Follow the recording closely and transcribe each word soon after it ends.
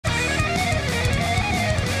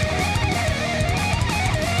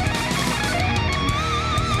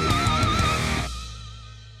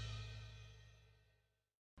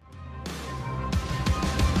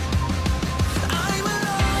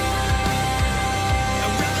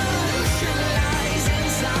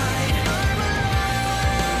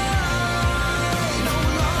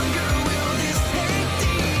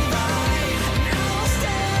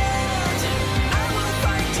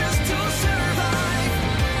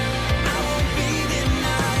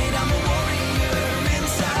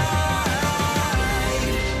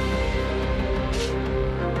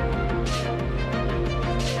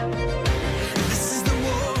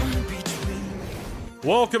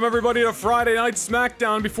Welcome everybody to Friday Night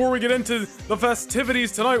SmackDown. Before we get into the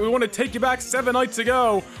festivities tonight, we want to take you back 7 nights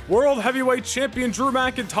ago. World Heavyweight Champion Drew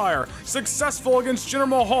McIntyre, successful against Jinder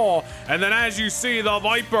Mahal. And then as you see, the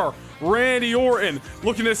Viper, Randy Orton,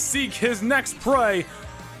 looking to seek his next prey,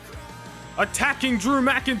 attacking Drew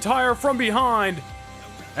McIntyre from behind.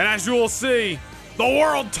 And as you will see, the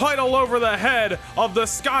world title over the head of the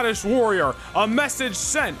Scottish Warrior. A message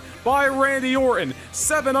sent by Randy Orton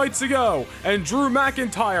 7 nights ago, and Drew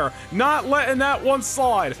McIntyre not letting that one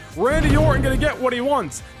slide. Randy Orton gonna get what he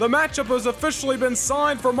wants. The matchup has officially been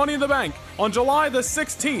signed for Money in the Bank on July the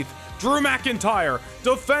 16th. Drew McIntyre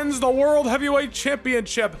defends the World Heavyweight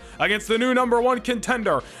Championship against the new #1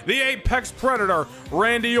 contender, the Apex Predator,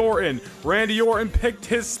 Randy Orton. Randy Orton picked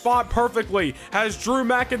his spot perfectly. Has Drew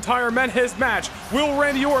McIntyre met his match? Will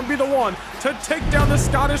Randy Orton be the one to take down the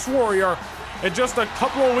Scottish Warrior in just a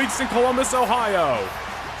couple of weeks in Columbus, Ohio?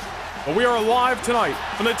 But we are live tonight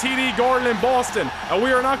from the TD Garden in Boston, and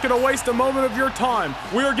we are not going to waste a moment of your time.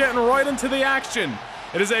 We are getting right into the action.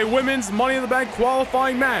 It is a women's Money in the Bank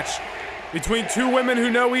qualifying match between two women who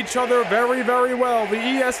know each other very, very well. The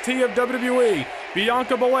EST of WWE,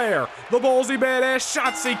 Bianca Belair, the ballsy badass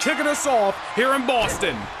Shotzi kicking us off here in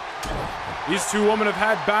Boston. These two women have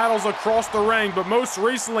had battles across the ring, but most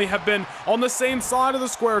recently have been on the same side of the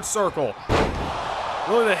squared circle.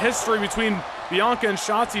 Really, the history between Bianca and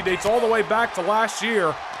Shotzi dates all the way back to last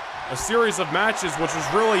year. A series of matches which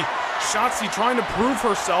was really Shotzi trying to prove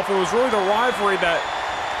herself. It was really the rivalry that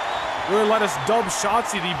really let us dub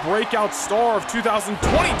Shotzi the breakout star of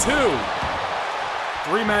 2022.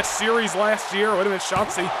 3-match series last year. Wait a minute,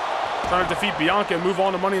 Shotzi trying to defeat Bianca and move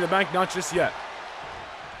on to Money in the Bank. Not just yet.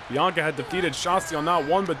 Bianca had defeated Shotzi on not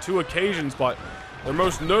 1 but 2 occasions, but their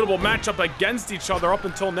most notable matchup against each other up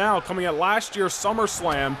until now coming at last year's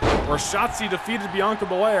SummerSlam, where Shotzi defeated Bianca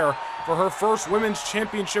Belair for her first women's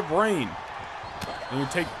championship reign. And you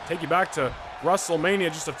take you back to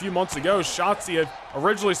WrestleMania just a few months ago. Shotzi had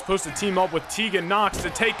originally supposed to team up with Tegan Nox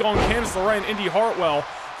to take on Candice LeRae and Indy Hartwell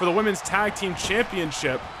for the Women's Tag Team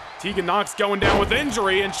Championship. Tegan Nox going down with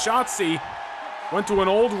injury, and Shotzi went to an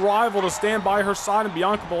old rival to stand by her side in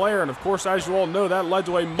Bianca Belair. And of course, as you all know, that led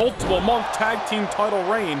to a multiple-month tag team title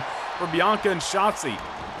reign for Bianca and Shotzi.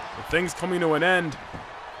 With things coming to an end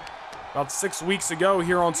about 6 weeks ago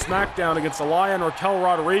here on SmackDown against Aliyah and Raquel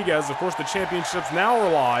Rodriguez. Of course, the championships now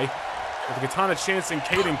rely with Katana Chance and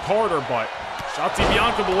Kaden Carter, but Shotzi,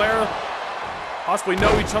 Bianca Belair possibly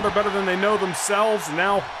know each other better than they know themselves. And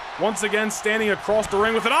now, once again, standing across the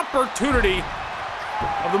ring with an opportunity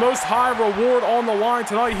of the most high reward on the line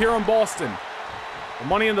tonight here in Boston. The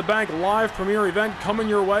Money in the Bank live premiere event coming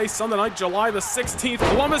your way Sunday night, July the 16th,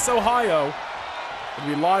 Columbus, Ohio. It'll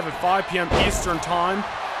be live at 5 p.m. Eastern Time.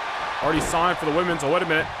 Already signed for the women's. Oh, wait a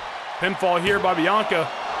minute. Pinfall here by Bianca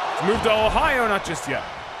to move to Ohio, not just yet.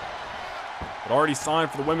 But already signed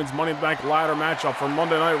for the women's Money in the Bank ladder matchup for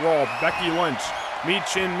Monday Night Raw. Becky Lynch, Mi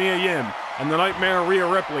Chin, Mia Yim, and the Nightmare Rhea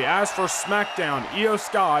Ripley. As for SmackDown, Io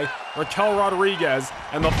Sky, Raquel Rodriguez,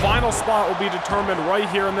 and the final spot will be determined right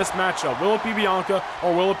here in this matchup. Will it be Bianca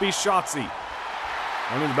or will it be Shotzi?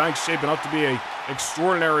 Money in the Bank's shaping up to be an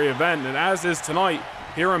extraordinary event, and as is tonight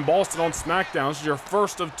here in Boston on SmackDown. This is your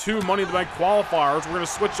first of 2 Money in the Bank qualifiers. We're going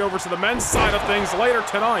to switch over to the men's side of things later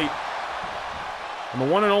tonight. And the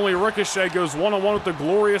one and only Ricochet goes one-on-one with the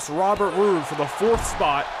glorious Robert Roode for the 4th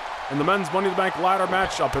spot in the men's Money in the Bank ladder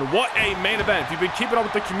matchup. And what a main event. If you've been keeping up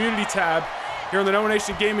with the community tab here on the No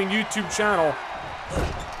Nation Gaming YouTube channel,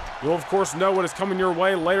 you'll of course know what is coming your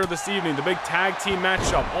way later this evening. The big tag team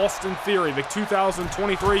matchup. Austin Theory, the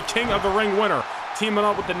 2023 King of the Ring winner, teaming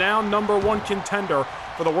up with the now #1 contender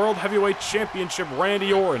for the World Heavyweight Championship,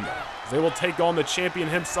 Randy Orton. They will take on the champion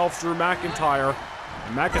himself, Drew McIntyre.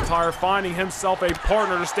 And McIntyre finding himself a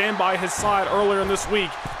partner to stand by his side earlier in this week,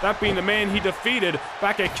 that being the man he defeated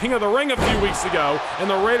back at King of the Ring a few weeks ago in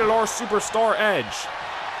the Rated R Superstar Edge.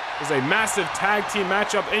 There's a massive tag team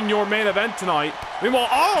matchup in your main event tonight. Meanwhile,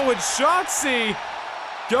 oh, it's Shotzi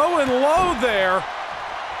going low there.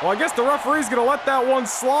 Well, I guess the referee's going to let that one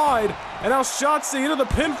slide, and now Shotzi into the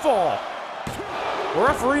pinfall. The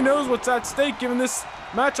referee knows what's at stake, giving this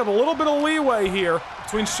matchup a little bit of leeway here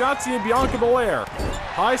between Shotzi and Bianca Belair.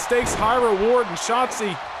 High stakes, high reward, and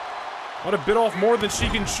Shotzi might have bit off more than she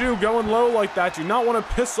can chew going low like that. Do not want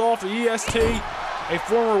to piss off the EST, a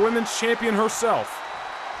former women's champion herself.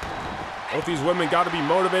 Both these women got to be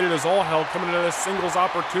motivated as all hell coming into this singles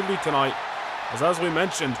opportunity tonight. As we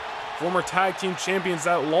mentioned, former tag team champions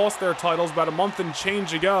that lost their titles about a month and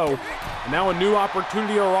change ago, and now a new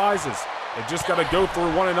opportunity arises. They just got to go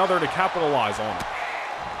through one another to capitalize on it.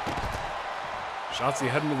 Shotzi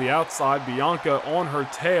heading to the outside. Bianca on her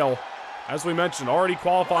tail. As we mentioned, already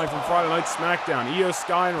qualifying from Friday Night SmackDown. Io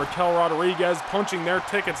Sky and Raquel Rodriguez punching their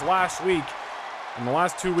tickets last week. In the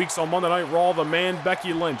last 2 weeks on Monday Night Raw, the man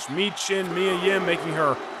Becky Lynch, Mi Chin, Mia Yim making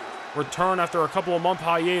her return after a couple of month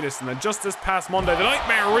hiatus. And then just this past Monday, the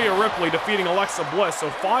Nightmare Rhea Ripley defeating Alexa Bliss. So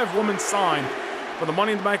 5 women signed for the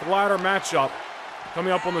Money in the Bank ladder matchup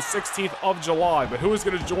coming up on the 16th of July. But who is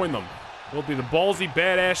going to join them? Will it be the ballsy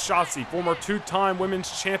badass Shotzi, former 2-time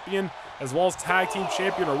women's champion as well as tag team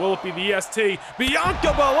champion, or will it be the EST,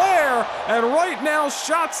 Bianca Belair? And right now,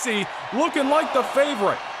 Shotzi looking like the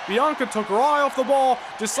favorite. Bianca took her eye off the ball,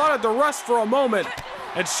 decided to rest for a moment,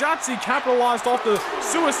 and Shotzi capitalized off the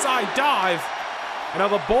suicide dive. And now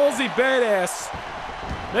the ballsy badass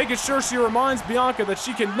making sure she reminds Bianca that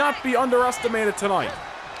she cannot be underestimated tonight.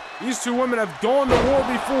 These two women have gone to war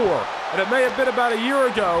before, and it may have been about a year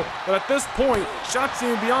ago, but at this point, Shotzi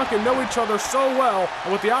and Bianca know each other so well,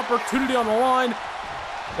 and with the opportunity on the line,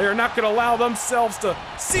 they are not going to allow themselves to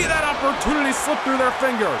see that opportunity slip through their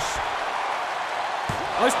fingers.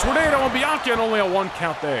 Nice tornado on Bianca and only a 1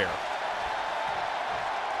 count there.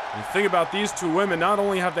 And think about these two women, not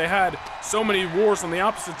only have they had so many wars on the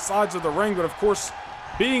opposite sides of the ring, but of course,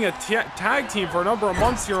 being a tag team for a number of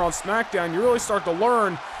months here on SmackDown, you really start to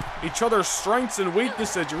learn each other's strengths and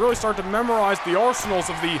weaknesses. You really start to memorize the arsenals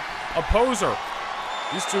of the opposer.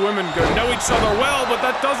 These two women gonna know each other well, but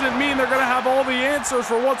that doesn't mean they're gonna have all the answers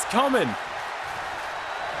for what's coming.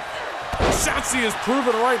 Shotzi is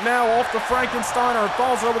proven right now off the Frankensteiner and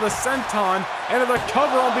falls over the senton and the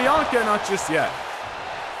cover on Bianca, not just yet.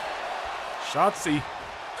 Shotzi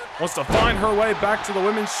wants to find her way back to the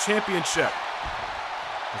Women's Championship.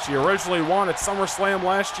 She originally won at SummerSlam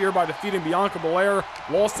last year by defeating Bianca Belair,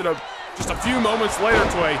 lost it just a few moments later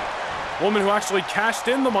to a woman who actually cashed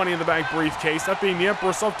in the Money in the Bank briefcase, that being the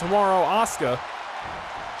Empress of Tomorrow, Asuka.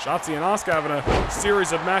 Shotzi and Asuka having a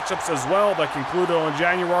series of matchups as well that concluded on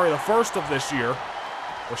January the 1st of this year,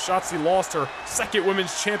 where Shotzi lost her 2nd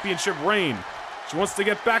Women's Championship reign. She wants to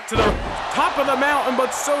get back to the top of the mountain,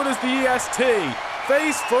 but so does the EST.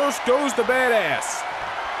 Face first goes the badass.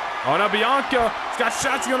 Oh, now Bianca has got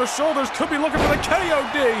Shotzi on her shoulders, could be looking for the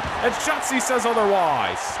KOD, and Shotzi says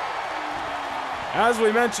otherwise. As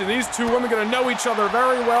we mentioned, these two women are going to know each other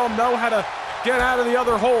very well, know how to get out of the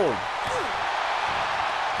other hold.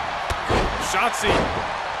 Shotzi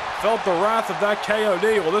felt the wrath of that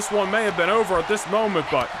KOD. Well, this one may have been over at this moment,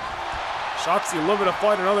 but Shotzi living to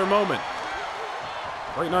fight another moment.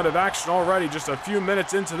 Great night of action already, just a few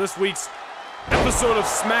minutes into this week's episode of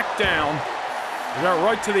SmackDown. We got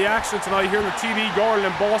right to the action tonight here in the TD Garden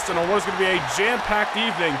in Boston on what is going to be a jam-packed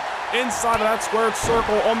evening inside of that squared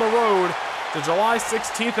circle on the road to July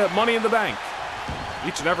 16th at Money in the Bank.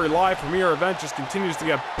 Each and every live premiere event just continues to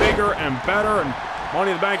get bigger and better, and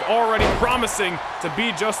Money in the Bank already promising to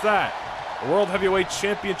be just that. The World Heavyweight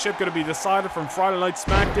Championship going to be decided from Friday Night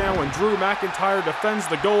SmackDown when Drew McIntyre defends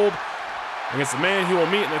the gold against the man he will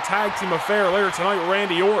meet in the tag team affair later tonight,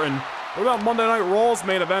 Randy Orton. What about Monday Night Raw's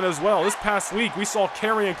main event as well? This past week, we saw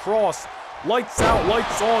Karrion Kross, lights out,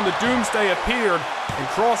 lights on, the Doomsday appeared, and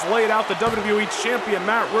Kross laid out the WWE Champion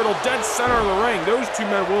Matt Riddle dead center of the ring. Those two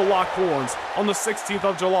men will lock horns on the 16th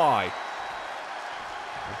of July.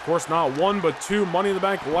 Of course, not 1 but 2 Money in the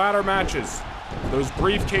Bank ladder matches. Those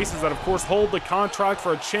briefcases that, of course, hold the contract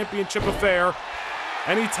for a championship affair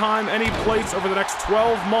anytime, any place over the next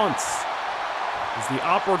 12 months. Is the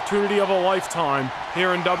opportunity of a lifetime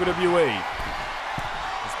here in WWE.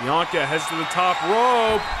 As Bianca heads to the top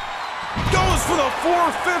rope, goes for the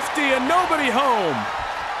 450 and nobody home.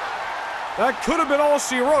 That could have been all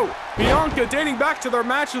she wrote. Bianca, dating back to their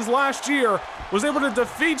matches last year, was able to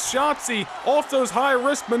defeat Shotzi off those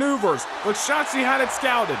high-risk maneuvers, but Shotzi had it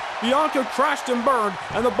scouted. Bianca crashed and burned,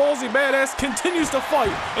 and the ballsy badass continues to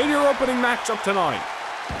fight in your opening matchup tonight.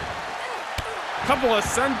 Couple of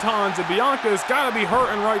sentons, and Bianca has got to be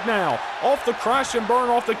hurting right now. Off the crash and burn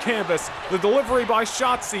off the canvas. The delivery by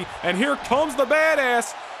Shotzi, and here comes the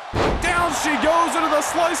badass. Down she goes into the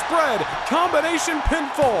sliced bread. Combination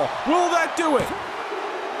pinfall. Will that do it?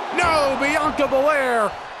 No, Bianca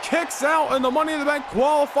Belair kicks out, and the Money in the Bank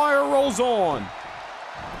qualifier rolls on.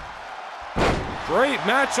 Great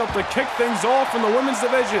matchup to kick things off in the women's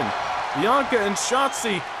division. Bianca and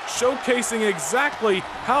Shotzi showcasing exactly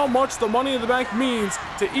how much the Money in the Bank means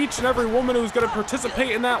to each and every woman who's going to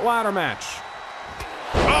participate in that ladder match.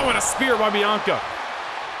 Oh, and a spear by Bianca.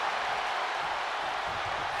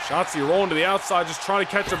 Shotzi rolling to the outside, just trying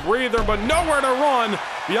to catch a breather, but nowhere to run.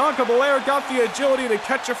 Bianca Belair got the agility to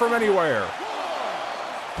catch it from anywhere.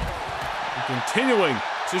 And continuing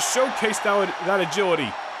to showcase that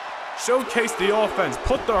agility. showcase the offense,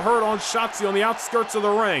 put the hurt on Shotzi on the outskirts of the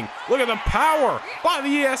ring. Look at the power by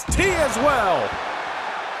the EST as well.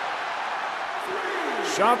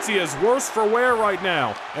 Shotzi is worse for wear right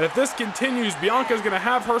now, and if this continues, Bianca's going to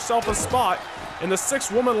have herself a spot in the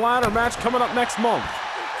 6-woman ladder match coming up next month.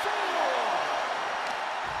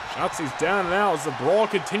 Shotzi's down and out as the brawl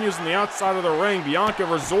continues on the outside of the ring. Bianca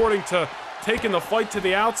resorting to taking the fight to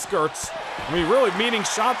the outskirts. I mean, really meeting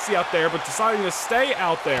Shotzi out there, but deciding to stay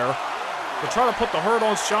out there to try to put the hurt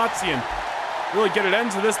on Shotzi and really get it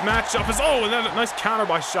into this matchup. And then a nice counter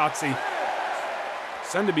by Shotzi.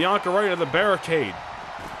 Sending Bianca right into the barricade.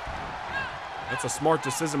 That's a smart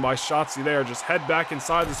decision by Shotzi there. Just head back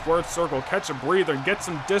inside the squared circle, catch a breather, and get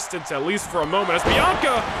some distance at least for a moment. As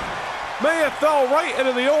Bianca may have fell right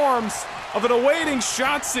into the arms of an awaiting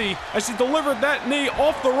Shotzi as she delivered that knee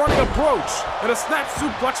off the running approach and a snap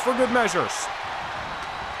suplex for good measures.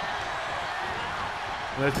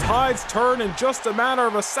 And the tides turn in just a matter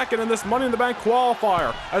of a second in this Money in the Bank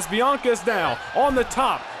qualifier as Bianca is now on the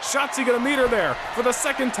top. Shotzi gonna meet her there for the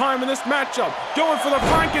second time in this matchup. Going for the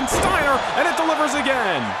Frankensteiner, and it delivers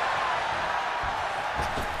again.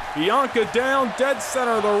 Bianca down dead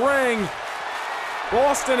center of the ring.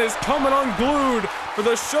 Boston is coming unglued for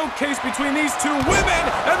the showcase between these two women,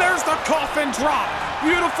 and there's the coffin drop.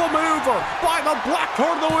 Beautiful maneuver by the black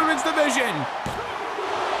heart of the women's division.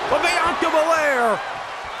 But Bianca Belair,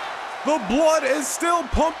 the blood is still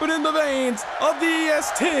pumping in the veins of the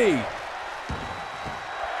EST.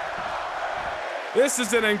 This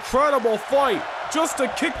is an incredible fight just to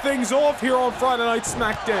kick things off here on Friday Night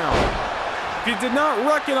SmackDown. If you did not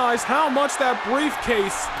recognize how much that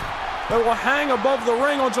briefcase that will hang above the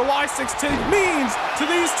ring on July 16th means to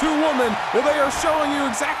these two women, well, they are showing you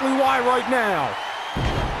exactly why right now.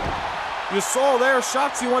 You saw there,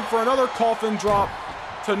 Shotzi went for another coffin drop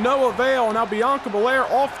to no avail. Now Bianca Belair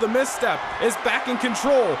off the misstep is back in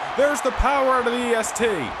control. There's the power out of the EST.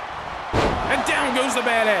 And down goes the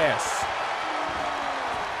badass.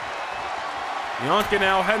 Bianca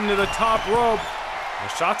now heading to the top rope. And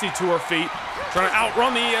Shotzi to her feet, trying to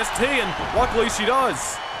outrun the EST, and luckily she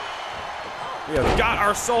does. We have got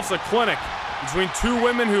ourselves a clinic between two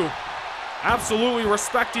women who absolutely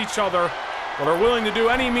respect each other, but are willing to do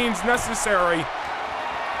any means necessary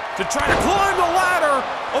to try to climb the ladder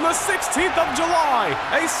on the 16th of July.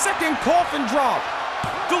 A second coffin drop.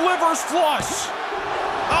 Delivers flush.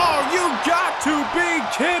 Oh, you got to be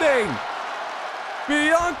kidding.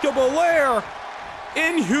 Bianca Belair,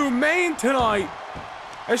 inhumane tonight,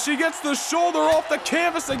 as she gets the shoulder off the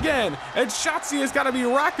canvas again. And Shotzi has got to be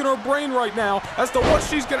racking her brain right now as to what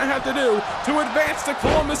she's going to have to do to advance to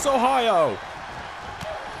Columbus, Ohio.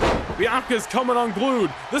 Bianca's coming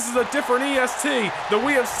unglued. This is a different EST that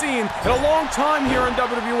we have seen in a long time here in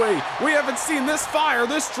WWE. We haven't seen this fire,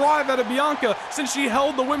 this drive out of Bianca since she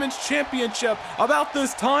held the Women's Championship about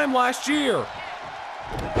this time last year.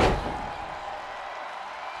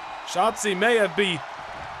 Shotzi may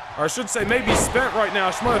be spent right now.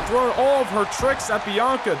 She might have thrown all of her tricks at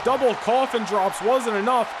Bianca. Double coffin drops wasn't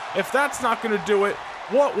enough. If that's not going to do it,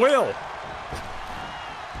 what will?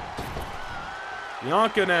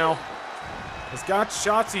 Bianca now has got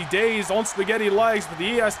Shotzi dazed on spaghetti legs, but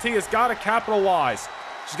the EST has got to capitalize.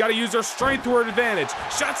 She's got to use her strength to her advantage.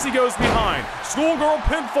 Shotzi goes behind. Schoolgirl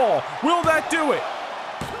pinfall. Will that do it?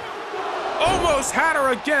 Almost had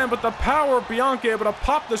her again, but the power of Bianca able to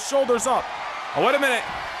pop the shoulders up. Oh, wait a minute.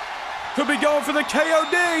 Could be going for the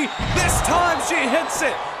KOD. This time she hits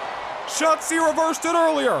it. Shotzi reversed it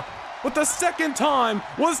earlier, but the second time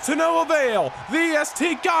was to no avail. The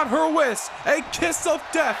EST got her whisk. A kiss of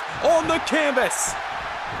death on the canvas.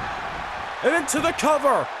 And into the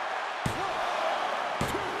cover.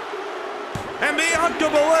 And Bianca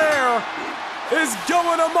Belair is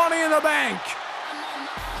going to Money in the Bank.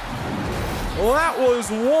 Well, that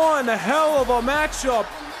was one hell of a matchup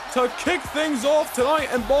to kick things off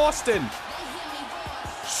tonight in Boston.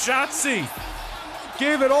 Shotzi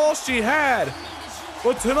gave it all she had,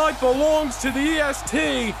 but tonight belongs to the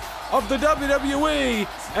EST of the WWE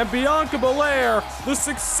and Bianca Belair, the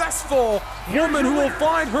successful woman who will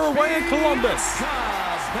find her way in Columbus.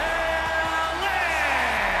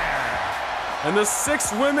 And the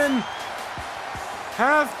 6 women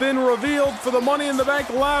have been revealed for the Money in the Bank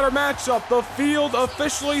ladder matchup. The field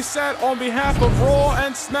officially set on behalf of Raw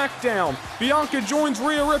and SmackDown. Bianca joins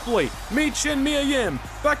Rhea Ripley, Michin Mia Yim,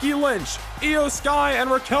 Becky Lynch, Io Sky, and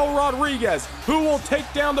Raquel Rodriguez, who will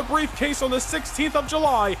take down the briefcase on the 16th of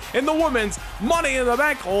July in the Women's Money in the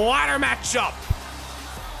Bank ladder matchup.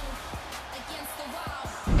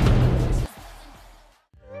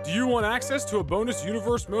 Do Do you want access to a bonus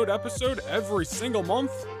Universe Mode episode every single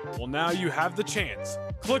month? Well, now you have the chance.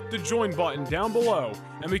 Click the join button down below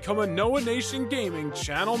and become a Noah Nation Gaming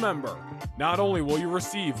channel member. Not only will you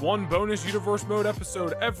receive one bonus Universe Mode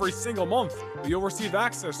episode every single month, but you'll receive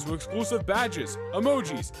access to exclusive badges,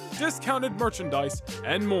 emojis, discounted merchandise,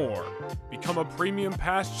 and more. Become a Premium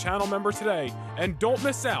Pass channel member today and don't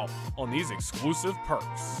miss out on these exclusive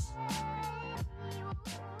perks.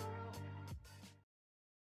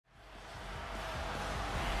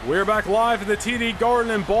 We're back live in the TD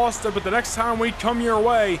Garden in Boston, but the next time we come your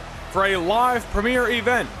way for a live premiere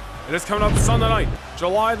event, it is coming up Sunday night,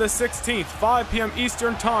 July the 16th, 5 p.m.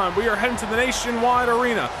 Eastern Time. We are heading to the Nationwide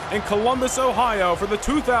Arena in Columbus, Ohio for the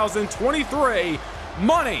 2023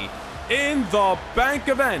 Money in the Bank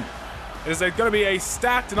event. It is going to be a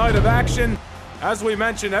stacked night of action. As we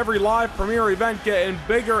mentioned, every live premiere event getting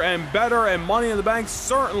bigger and better, and Money in the Bank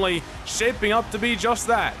certainly shaping up to be just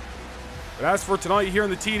that. But as for tonight here in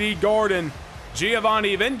the TD Garden,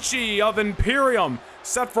 Giovanni Vinci of Imperium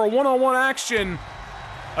set for one-on-one action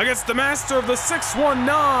against the master of the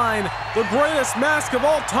 619, the greatest mask of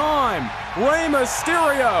all time, Rey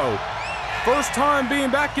Mysterio. First time being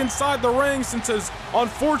back inside the ring since his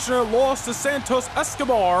unfortunate loss to Santos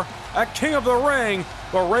Escobar at King of the Ring,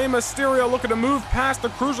 but Rey Mysterio looking to move past the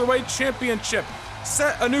Cruiserweight Championship,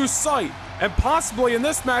 set a new sight, and possibly in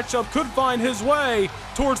this matchup could find his way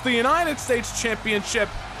towards the United States Championship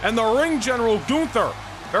and the ring general Gunther.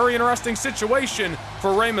 Very interesting situation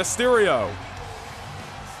for Rey Mysterio.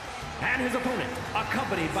 And his opponent,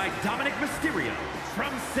 accompanied by Dominic Mysterio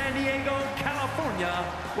from San Diego, California,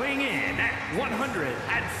 weighing in at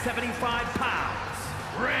 175 pounds,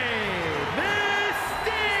 Rey Mysterio!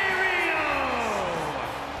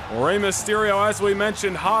 Rey Mysterio, as we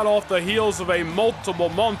mentioned, hot off the heels of a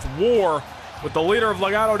multiple-month war with the leader of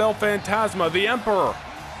Legado del Fantasma, the Emperor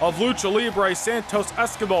of Lucha Libre, Santos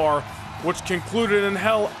Escobar, which concluded in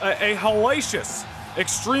a hellacious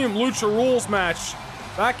Extreme Lucha Rules match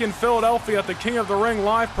back in Philadelphia at the King of the Ring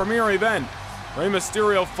live premiere event. Rey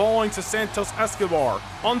Mysterio falling to Santos Escobar,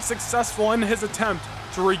 unsuccessful in his attempt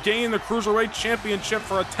to regain the Cruiserweight Championship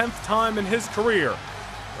for a 10th time in his career.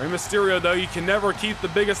 Rey Mysterio, though, you can never keep the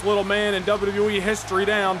biggest little man in WWE history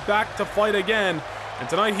down, back to fight again. And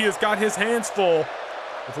tonight he has got his hands full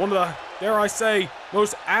with one of the, dare I say,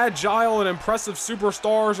 most agile and impressive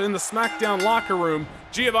superstars in the SmackDown locker room.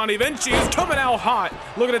 Giovanni Vinci is coming out hot,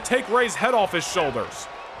 looking to take Rey's head off his shoulders.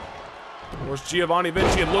 Of course, Giovanni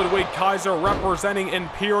Vinci and Ludwig Kaiser representing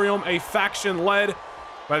Imperium, a faction led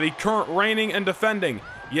by the current reigning and defending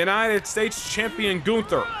United States Champion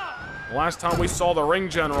Gunther. The last time we saw the ring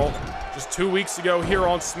general just 2 weeks ago here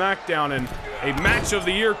on SmackDown, and a match of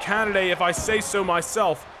the year candidate, if I say so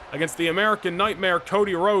myself, against the American Nightmare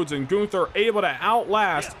Cody Rhodes, and Gunther able to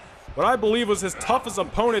outlast what I believe was his toughest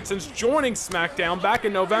opponent since joining SmackDown back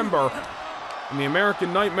in November, in the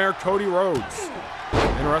American Nightmare Cody Rhodes.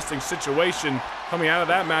 Interesting situation coming out of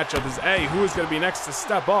that matchup is who is going to be next to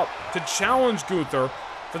step up to challenge Gunther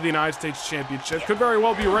for the United States Championship. Could very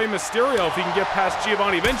well be Rey Mysterio if he can get past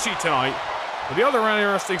Giovanni Vinci tonight. But the other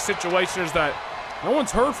interesting situation is that no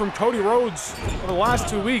one's heard from Cody Rhodes over the last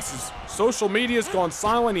 2 weeks. His social media's gone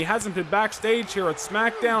silent. He hasn't been backstage here at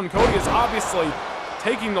SmackDown. Cody is obviously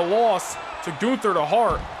taking the loss to Gunther to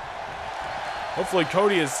heart. Hopefully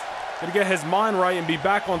Cody is going to get his mind right and be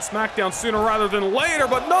back on SmackDown sooner rather than later.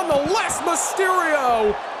 But nonetheless,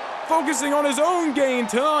 Mysterio focusing on his own game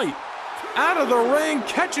tonight. Out of the ring,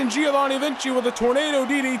 catching Giovanni Vinci with a tornado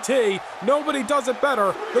DDT. Nobody does it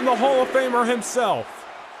better than the Hall of Famer himself.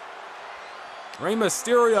 Rey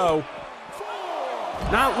Mysterio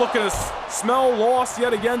not looking to smell loss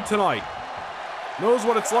yet again tonight. Knows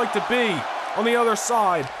what it's like to be on the other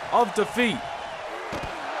side of defeat.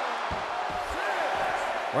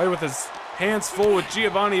 Rey with his hands full with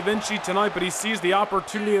Giovanni Vinci tonight, but he sees the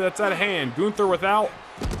opportunity that's at hand. Gunther without,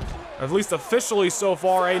 at least officially so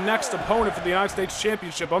far, a next opponent for the United States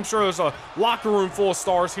Championship. I'm sure there's a locker room full of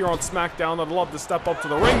stars here on SmackDown that'd love to step up to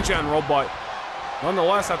the ring general, but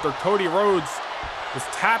nonetheless, after Cody Rhodes was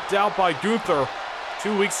tapped out by Gunther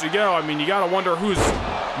 2 weeks ago, I mean, you gotta wonder who's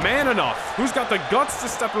man enough, who's got the guts to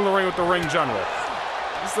step in the ring with the ring general.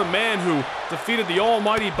 This is the man who defeated the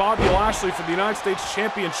almighty Bobby Lashley for the United States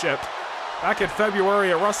Championship back in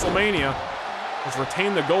February at WrestleMania. Has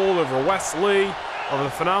retained the gold over Wes Lee, over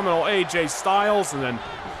the phenomenal AJ Styles, and then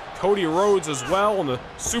Cody Rhodes as well in the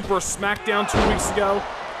Super SmackDown 2 weeks ago.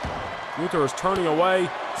 Gunther is turning away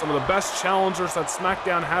some of the best challengers that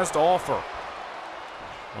SmackDown has to offer.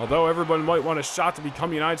 Although everyone might want a shot to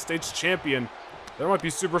become United States Champion, there might be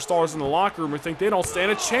superstars in the locker room who think they don't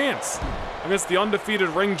stand a chance against the undefeated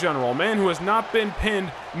ring general, a man who has not been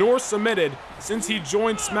pinned nor submitted since he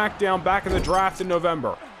joined SmackDown back in the draft in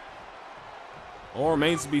November. All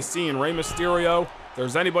remains to be seen. Rey Mysterio, if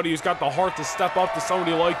there's anybody who's got the heart to step up to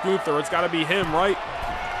somebody like Gunther, it's got to be him, right?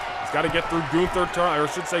 He's got to get through Gunther tonight, or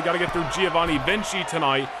I should say, got to get through Giovanni Vinci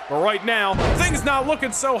tonight. But right now, things not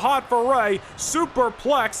looking so hot for Rey.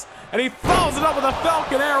 Superplex, and he follows it up with a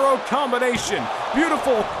Falcon Arrow combination.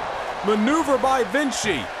 Beautiful maneuver by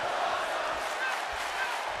Vinci.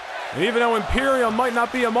 And even though Imperium might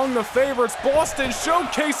not be among the favorites, Boston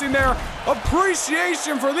showcasing their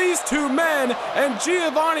appreciation for these two men, and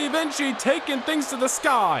Giovanni Vinci taking things to the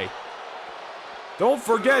sky. Don't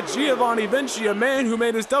forget Giovanni Vinci, a man who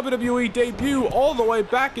made his WWE debut all the way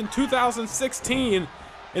back in 2016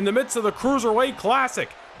 in the midst of the Cruiserweight Classic.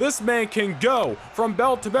 This man can go from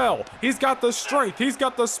bell to bell. He's got the strength, he's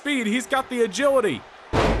got the speed, he's got the agility.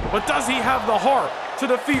 But does he have the heart to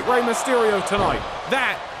defeat Rey Mysterio tonight?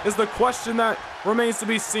 That is the question that remains to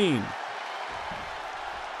be seen.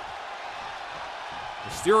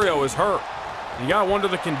 Mysterio is hurt. You gotta wonder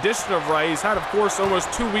the condition of Rey. He's had, of course,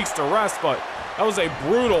 almost 2 weeks to rest, but that was a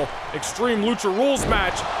brutal Extreme Lucha Rules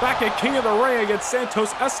match back at King of the Ring against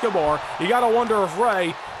Santos Escobar. You gotta wonder if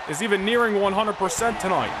Rey is even nearing 100%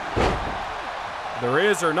 tonight. There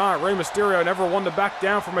is or not, Rey Mysterio never one to back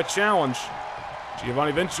down from a challenge.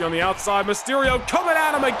 Giovanni Vinci on the outside, Mysterio coming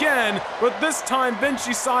at him again, but this time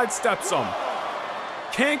Vinci sidesteps him.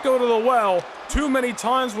 Can't go to the well too many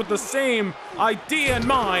times with the same idea in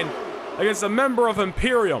mind against a member of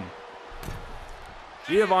Imperium.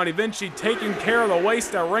 Giovanni Vinci taking care of the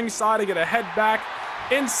waist at ringside to get a head back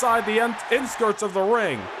inside the inskirts of the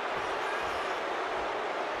ring.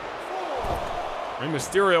 Rey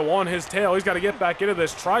Mysterio on his tail. He's got to get back into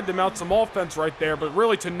this. Tried to mount some offense right there, but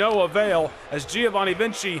really to no avail, as Giovanni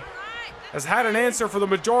Vinci has had an answer for the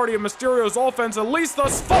majority of Mysterio's offense, at least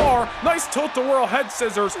thus far. Nice tilt-a-whirl head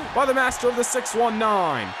scissors by the master of the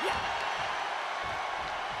 619.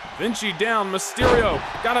 Vinci down, Mysterio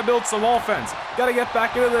got to build some offense. Got to get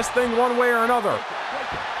back into this thing one way or another.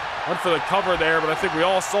 Went for the cover there, but I think we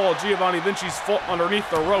all saw Giovanni Vinci's foot underneath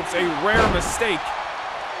the ropes. A rare mistake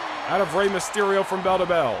out of Rey Mysterio from bell to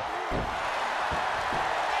bell.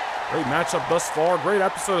 Great matchup thus far. Great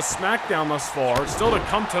episode of SmackDown thus far. Still to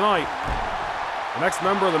come tonight. The next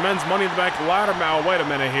member of the men's Money in the Bank ladder match. Wait a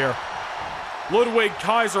minute here. Ludwig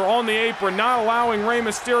Kaiser on the apron, not allowing Rey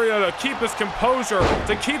Mysterio to keep his composure,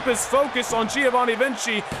 to keep his focus on Giovanni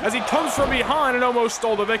Vinci as he comes from behind and almost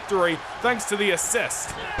stole the victory thanks to the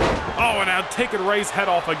assist. Oh, and now taking Rey's head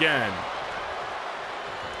off again.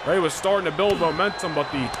 Rey was starting to build momentum, but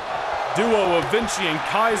the duo of Vinci and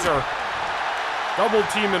Kaiser double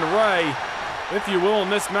teaming Rey, if you will, in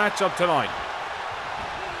this matchup tonight.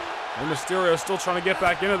 And Mysterio still trying to get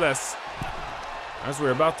back into this. As we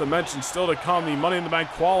were about to mention, still to come, the Money in the Bank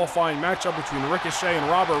qualifying matchup between Ricochet and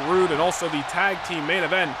Robert Roode, and also the tag team main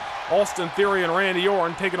event, Austin Theory and Randy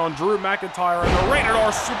Orton taking on Drew McIntyre and the Rated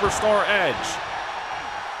R Superstar Edge.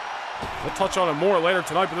 We'll touch on it more later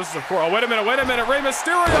tonight, but this is of course, oh, wait a minute, Rey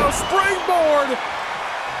Mysterio, springboard,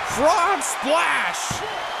 frog splash,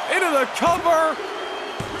 into the cover,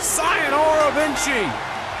 sayonara Vinci.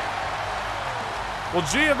 Well,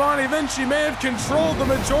 Giovanni Vinci may have controlled the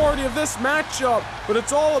majority of this matchup, but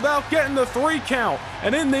it's all about getting the 3 count.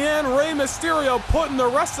 And in the end, Rey Mysterio putting the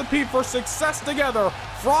recipe for success together.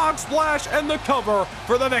 Frog splash and the cover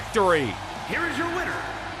for the victory. Here is your winner,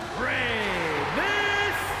 Rey Mysterio.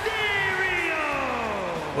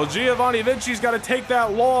 Well, Giovanni Vinci's got to take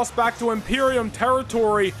that loss back to Imperium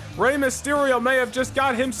territory. Rey Mysterio may have just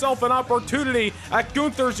got himself an opportunity at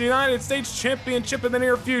Gunther's United States Championship in the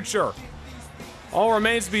near future. All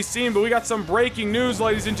remains to be seen, but we got some breaking news,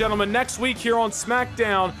 ladies and gentlemen. Next week here on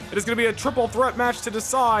SmackDown, it is going to be a triple threat match to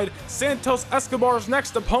decide Santos Escobar's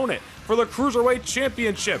next opponent for the Cruiserweight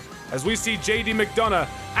Championship, as we see JD McDonough,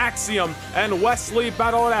 Axiom, and Wesley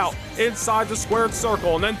battle it out inside the squared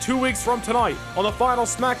circle. And then 2 weeks from tonight, on the final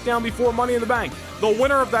SmackDown before Money in the Bank, the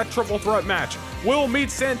winner of that triple threat match will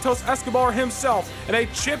meet Santos Escobar himself in a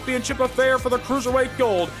championship affair for the Cruiserweight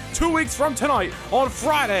Gold 2 weeks from tonight on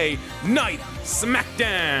Friday Night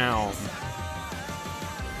SmackDown.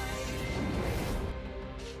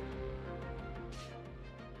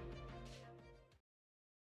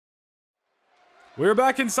 We're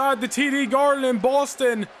back inside the TD Garden in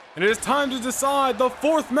Boston, and it is time to decide the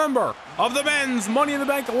 4th member of the men's Money in the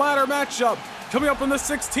Bank ladder matchup coming up on the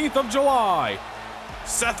 16th of July.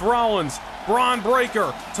 Seth Rollins Braun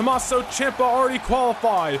Breaker, Tommaso Ciampa already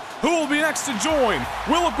qualified. Who will be next to join?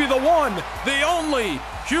 Will it be the one, the only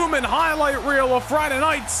human highlight reel of Friday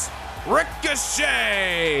nights,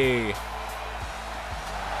 Ricochet?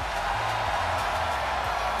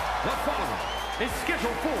 The following is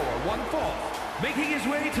scheduled for one fall, making his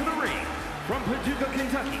way to the ring from Paducah,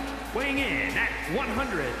 Kentucky, weighing in at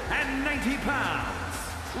 190 pounds,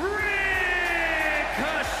 Ricochet!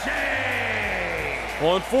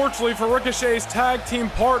 Well, unfortunately for Ricochet's tag team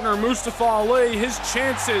partner, Mustafa Ali, his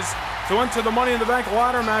chances to enter the Money in the Bank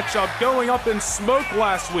ladder matchup going up in smoke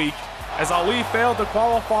last week as Ali failed to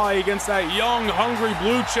qualify against that young, hungry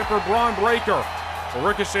blue chipper Braun Breaker. Well,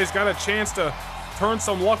 Ricochet's got a chance to turn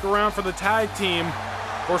some luck around for the tag team.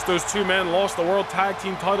 Of course, those two men lost the World Tag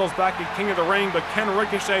Team titles back at King of the Ring, but can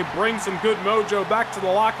Ricochet bring some good mojo back to the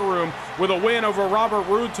locker room with a win over Robert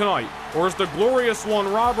Roode tonight? Or is the glorious one,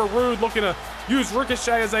 Robert Roode, looking to use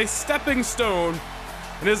Ricochet as a stepping stone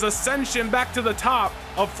in his ascension back to the top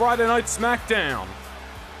of Friday Night SmackDown?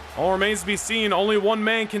 All remains to be seen. Only one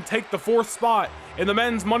man can take the 4th spot in the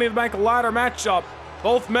men's Money in the Bank ladder matchup.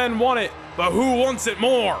 Both men want it, but who wants it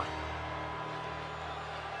more?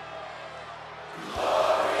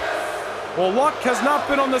 Well, luck has not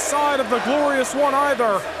been on the side of the glorious one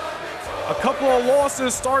either. A couple of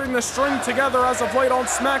losses starting to string together as of late on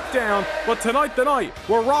SmackDown, but tonight the night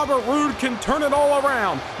where Robert Roode can turn it all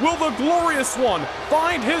around. Will the glorious one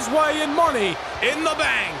find his way in Money in the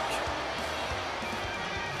Bank?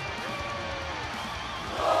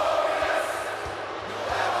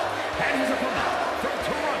 And his opponent from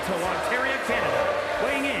Toronto, Ontario, Canada,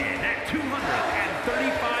 weighing in at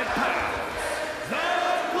 235 pounds, the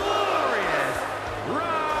glorious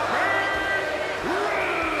Robert Roode!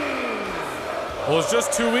 Well, it was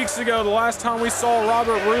just 2 weeks ago the last time we saw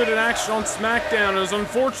Robert Roode in action on SmackDown. It was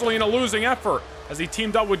unfortunately in a losing effort as he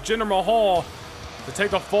teamed up with Jinder Mahal to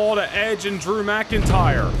take a fall to Edge and Drew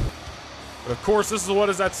McIntyre. But of course, this is what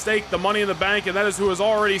is at stake, the Money in the Bank, and that is who is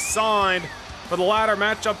already signed for the ladder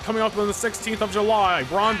matchup coming up on the 16th of July.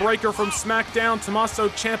 Braun Breaker from SmackDown, Tommaso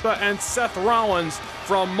Ciampa and Seth Rollins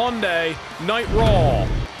from Monday Night Raw.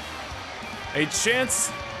 A chance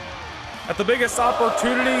at the biggest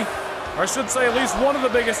opportunity, or I should say at least one of the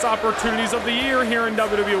biggest opportunities of the year here in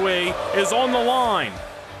WWE, is on the line.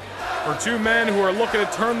 For two men who are looking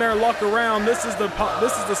to turn their luck around, this is the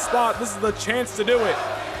spot, this is the chance to do it.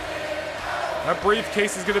 That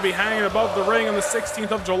briefcase is going to be hanging above the ring on the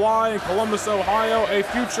 16th of July in Columbus, Ohio. A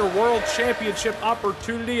future World Championship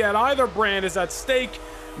opportunity at either brand is at stake.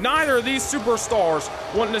 Neither of these superstars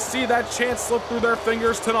wanting to see that chance slip through their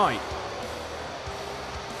fingers tonight.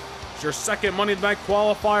 It's your second Money in the Bank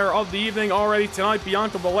qualifier of the evening already tonight.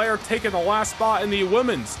 Bianca Belair taking the last spot in the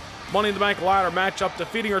women's Money in the Bank ladder matchup,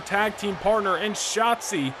 defeating her tag team partner in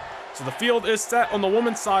Shotzi. So the field is set on the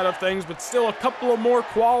women's side of things, but still a couple of more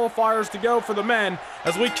qualifiers to go for the men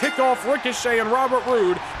as we kick off Ricochet and Robert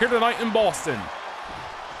Roode here tonight in Boston.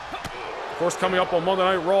 Of course, coming up on Monday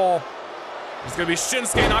Night Raw, it's going to be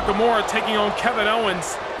Shinsuke Nakamura taking on Kevin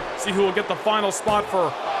Owens. See who will get the final spot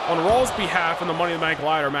on Raw's behalf in the Money in the Bank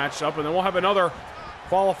ladder matchup, and then we'll have another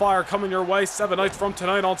qualifier coming your way 7 nights from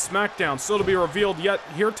tonight on SmackDown. Still to be revealed yet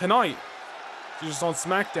here tonight. It's just on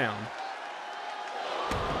SmackDown.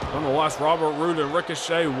 Nonetheless, Robert Roode and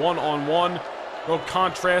Ricochet one-on-one. Real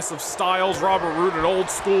contrast of styles. Robert Roode, an old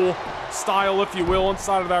school style, if you will,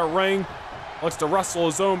 inside of that ring. Likes to wrestle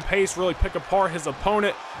his own pace, really pick apart his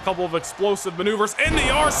opponent. A couple of explosive maneuvers in the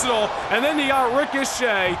arsenal. And then you got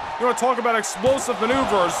Ricochet. You want to talk about explosive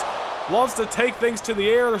maneuvers. Loves to take things to the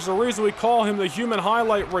air. There's a reason we call him the human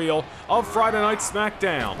highlight reel of Friday Night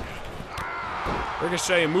SmackDown.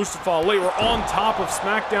 Ricochet and Mustafa Ali were on top of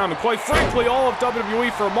SmackDown and quite frankly all of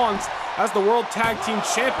WWE for months as the World Tag Team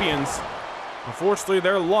Champions. Unfortunately,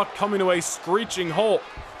 their luck coming to a screeching halt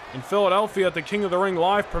in Philadelphia at the King of the Ring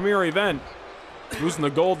live premiere event. Losing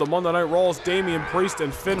the gold to Monday Night Raw's Damian Priest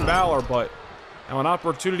and Finn Balor, but now an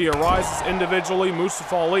opportunity arises individually.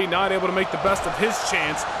 Mustafa Ali not able to make the best of his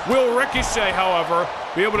chance. Will Ricochet, however,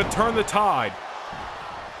 be able to turn the tide?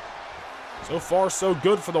 So far, so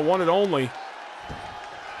good for the one and only.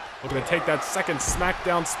 Looking to take that second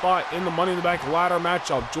SmackDown spot in the Money in the Bank ladder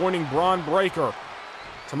matchup, joining Braun Breaker,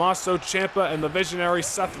 Tommaso Ciampa, and the visionary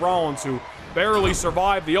Seth Rollins, who barely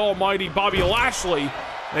survived the almighty Bobby Lashley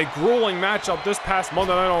in a grueling matchup this past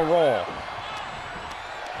Monday night on Raw.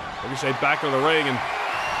 Ricochet back into the ring, and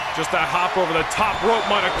just that hop over the top rope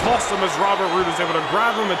might have cost him as Robert Roode is able to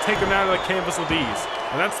grab him and take him out of the canvas with ease.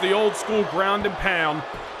 And that's the old school ground and pound.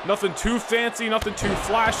 Nothing too fancy, nothing too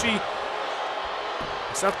flashy.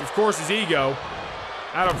 Except, of course, his ego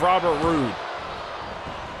out of Robert Roode.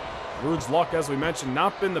 Roode's luck, as we mentioned,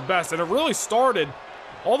 not been the best. And it really started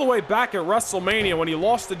all the way back at WrestleMania when he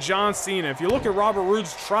lost to John Cena. If you look at Robert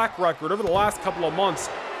Roode's track record over the last couple of months,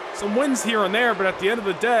 some wins here and there, but at the end of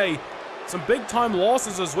the day, some big-time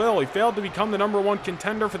losses as well. He failed to become the #1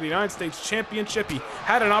 contender for the United States Championship. He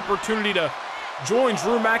had an opportunity to join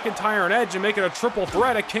Drew McIntyre and Edge and make it a triple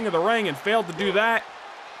threat at King of the Ring and failed to do that.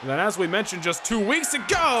 And then, as we mentioned just 2 weeks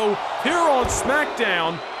ago, here on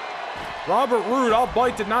SmackDown, Robert Roode,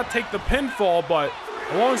 albeit did not take the pinfall, but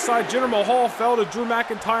alongside Jinder Mahal fell to Drew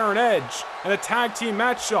McIntyre and Edge in a tag team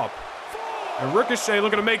matchup. And Ricochet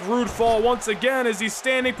looking to make Roode fall once again as he's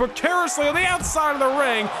standing precariously on the outside of the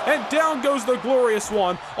ring, and down goes the Glorious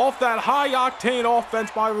One off that high-octane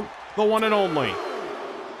offense by the one and only.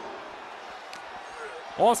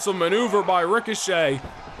 Awesome maneuver by Ricochet.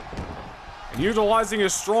 And utilizing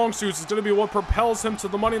his strong suits is going to be what propels him to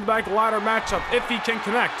the Money in the Bank ladder matchup if he can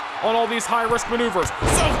connect on all these high-risk maneuvers.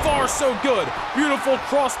 So far, so good. Beautiful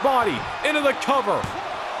crossbody into the cover.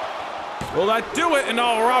 Will that do it? And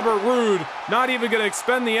oh, Robert Roode not even going to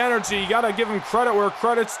expend the energy. You got to give him credit where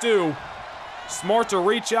credit's due. Smart to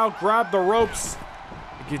reach out, grab the ropes,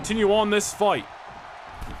 and continue on this fight.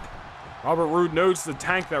 Robert Roode knows the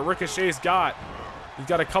tank that Ricochet's got. He's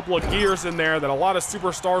got a couple of gears in there that a lot of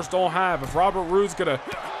superstars don't have. If Robert Roode's going to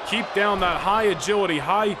keep down that high agility,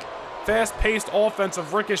 high, fast-paced offense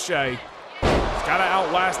of Ricochet, he's got to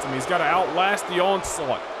outlast him. He's got to outlast the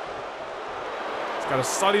onslaught. He's got to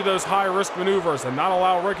study those high-risk maneuvers and not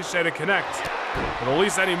allow Ricochet to connect or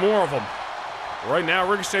release any more of them. Right now,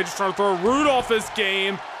 Ricochet just trying to throw Roode off his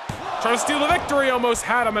game. Trying to steal the victory, almost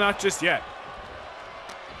had him, and not just yet.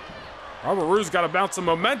 Robert Roode's got to bounce some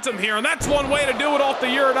momentum here, and that's one way to do it off the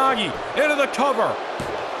Uranagi. Into the cover.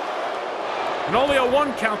 And only a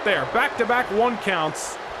 1 count there. Back-to-back 1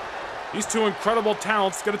 counts. These two incredible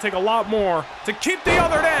talents going to take a lot more to keep the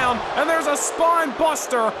other down, and there's a spine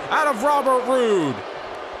buster out of Robert Roode.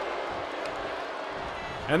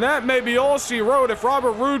 And that may be all she wrote if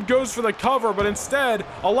Robert Roode goes for the cover, but instead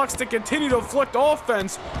elects to continue to inflict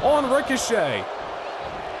offense on Ricochet.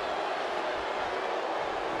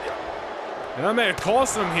 And that may have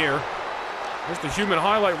cost him here. There's the human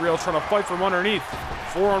highlight reel trying to fight from underneath.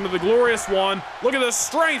 Forearm to the Glorious One. Look at the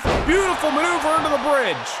strength. Beautiful maneuver into the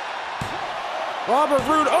bridge. Robert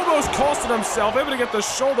Roode almost costed himself, able to get the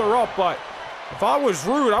shoulder up, but if I was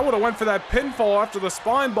Roode, I would have went for that pinfall after the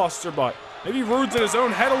spine buster, but maybe Roode's in his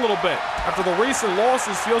own head a little bit. After the recent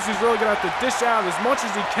losses, feels he's really going to have to dish out as much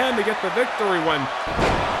as he can to get the victory when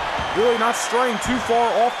really not straying too far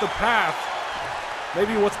off the path.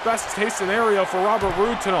 Maybe what's best case scenario for Robert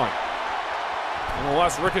Roode tonight.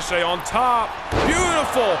 Nonetheless, Ricochet on top.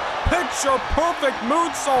 Beautiful, picture-perfect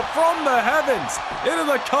moonsault from the heavens into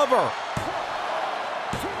the cover.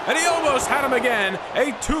 And he almost had him again.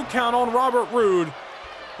 A 2 count on Robert Roode,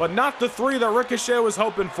 but not the 3 that Ricochet was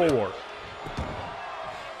hoping for.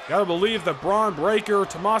 Gotta believe that Braun Breaker,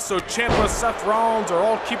 Tommaso Ciampa, Seth Rollins are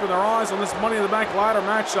all keeping their eyes on this Money in the Bank ladder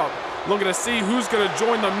matchup, looking to see who's going to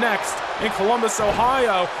join them next in Columbus,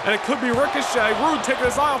 Ohio. And it could be Ricochet. Roode taking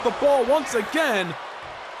his eye off the ball once again.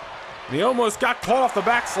 And he almost got caught off the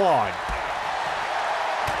backslide.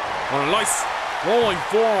 On a nice rolling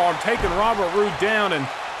forearm, taking Robert Roode down, and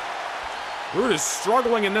Roode is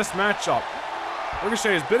struggling in this matchup.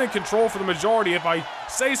 Ricochet has been in control for the majority, if I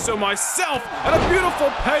say so myself, and a beautiful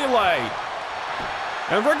Pele.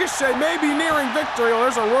 And Ricochet may be nearing victory. Oh,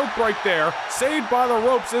 there's a rope break there. Saved by the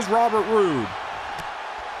ropes is Robert Roode.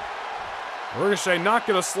 Ricochet not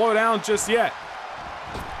going to slow down just yet.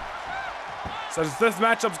 Says this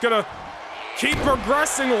matchup's going to keep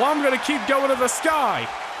progressing, well, I'm going to keep going to the sky.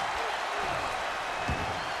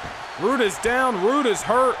 Roode is down. Roode is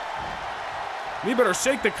hurt. He better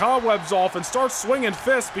shake the cobwebs off and start swinging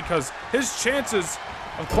fists, because his chances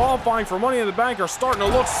of qualifying for Money in the Bank are starting to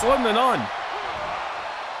look slim to none.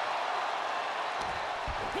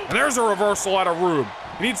 And there's a reversal out of Roode.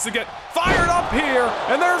 He needs to get fired up here,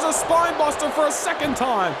 and there's a spine buster for a second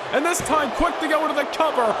time, and this time quick to go into the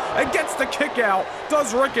cover and gets the kick out,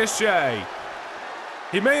 does Ricochet.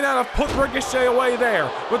 He may not have put Ricochet away there,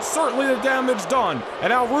 but certainly the damage done. And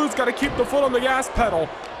now Roode's got to keep the foot on the gas pedal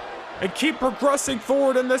and keep progressing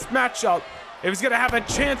forward in this matchup if he's going to have a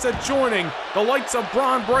chance at joining the likes of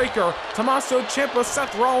Braun Breaker, Tommaso Ciampa,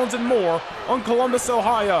 Seth Rollins, and more on Columbus,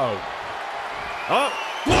 Ohio. Oh,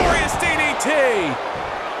 glorious DDT!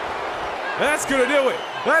 That's going to do it.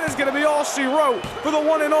 That is going to be all she wrote for the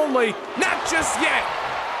one and only, not just yet.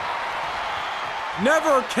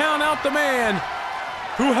 Never count out the man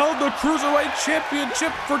who held the Cruiserweight Championship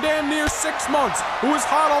for damn near 6 months, who was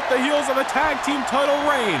hot off the heels of a tag team title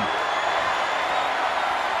reign.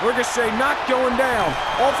 Ricochet not going down.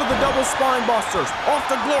 Off of the double spine busters. Off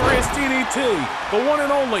the glorious DDT. The one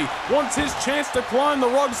and only wants his chance to climb the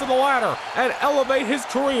rungs of the ladder and elevate his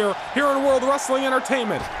career here in World Wrestling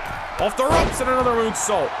Entertainment. Off the ropes and another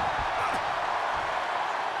moonsault.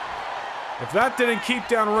 If that didn't keep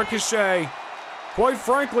down Ricochet, quite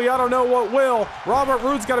frankly, I don't know what will. Robert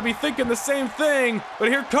Roode's got to be thinking the same thing, but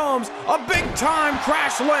here comes a big-time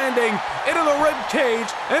crash landing into the rib cage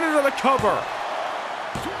and into the cover.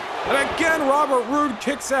 And again, Robert Roode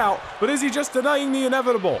kicks out, but is he just denying the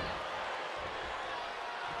inevitable?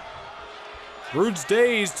 Roode's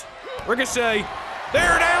dazed. Ricochet.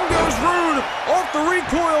 There, down goes Roode off the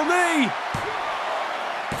recoil knee.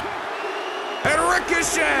 And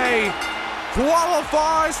Ricochet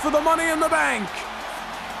qualifies for the Money in the Bank.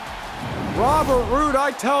 Robert Roode,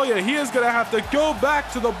 I tell you, he is going to have to go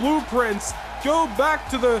back to the blueprints, go back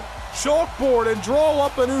to the chalkboard and draw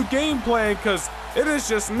up a new game plan, because it is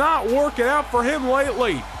just not working out for him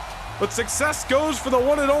lately. But success goes for the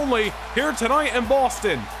one and only here tonight in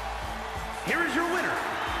Boston. Here is your winner,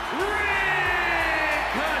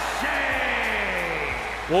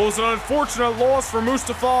 Well, it was an unfortunate loss for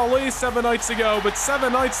Mustafa Ali 7 nights ago, but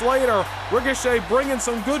 7 nights later, Ricochet bringing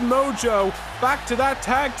some good mojo back to that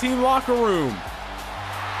tag team locker room.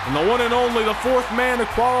 And the one and only, the fourth man to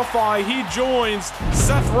qualify, he joins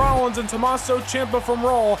Seth Rollins and Tommaso Ciampa from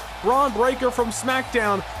Raw, Braun Breaker from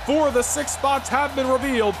SmackDown. 4 of the 6 spots have been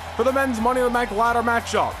revealed for the men's Money in the Bank ladder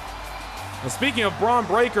matchup. Now, speaking of Braun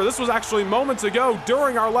Breaker, this was actually moments ago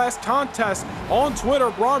during our last contest on Twitter.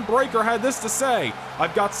 Braun Breaker had this to say: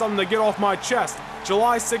 "I've got something to get off my chest.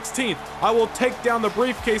 July 16th, I will take down the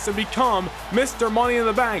briefcase and become Mr. Money in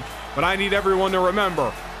the Bank. But I need everyone to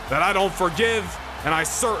remember that I don't forgive, and I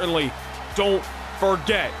certainly don't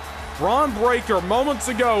forget." Braun Breaker, moments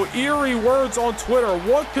ago, eerie words on Twitter.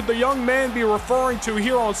 What could the young man be referring to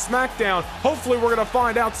here on SmackDown? Hopefully we're going to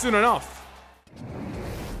find out soon enough.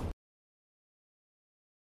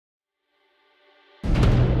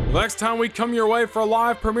 Next time we come your way for a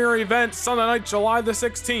live premiere event, Sunday night, July the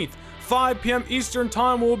 16th, 5 p.m. Eastern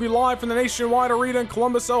Time, we'll be live from the Nationwide Arena in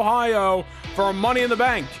Columbus, Ohio for Money in the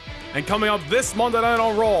Bank. And coming up this Monday night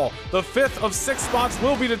on Raw, the 5th of 6 spots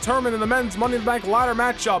will be determined in the men's Money in the Bank ladder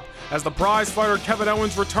matchup as the prize fighter Kevin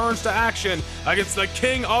Owens returns to action against the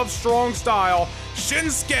King of Strong Style,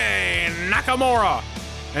 Shinsuke Nakamura.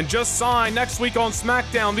 And just signed next week on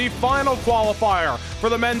SmackDown, the final qualifier for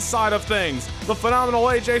the men's side of things. The phenomenal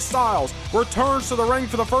AJ Styles returns to the ring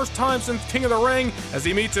for the first time since King of the Ring as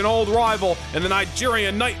he meets an old rival in the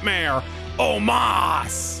Nigerian Nightmare,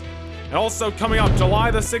 Omos. And also coming up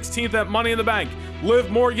July the 16th at Money in the Bank, Liv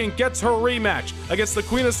Morgan gets her rematch against the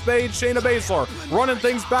Queen of Spades, Shayna Baszler, running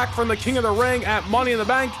things back from the King of the Ring at Money in the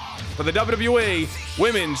Bank for the WWE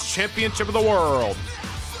Women's Championship of the World.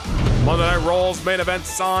 Monday Night Raw's main event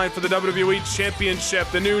signed for the WWE Championship,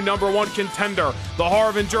 the new #1 contender, the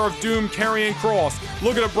Harbinger of Doom, Karrion Kross,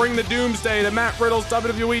 looking to bring the doomsday to Matt Riddle's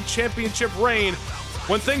WWE Championship reign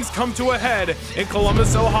when things come to a head in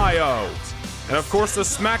Columbus, Ohio. And of course, the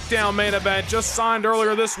SmackDown main event just signed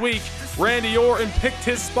earlier this week. Randy Orton picked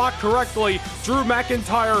his spot correctly. Drew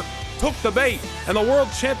McIntyre took the bait, and the World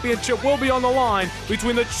Championship will be on the line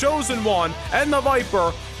between the Chosen One and the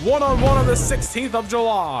Viper, one-on-one on the 16th of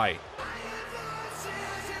July.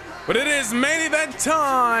 But it is main event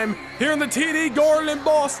time here in the TD Garden in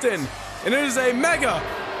Boston, and it is a mega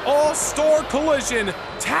all-star collision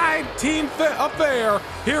tag team affair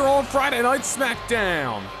here on Friday Night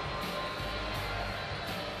SmackDown.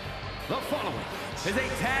 The following is a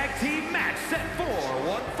tag team match set for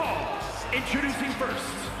one fall. Introducing first,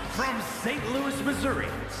 from St. Louis, Missouri,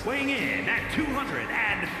 weighing in at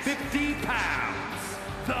 250 pounds,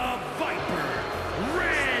 the Viper,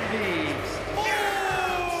 Randy Orton.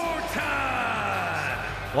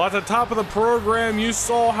 Well, at the top of the program, you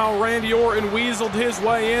saw how Randy Orton weaseled his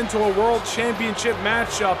way into a World Championship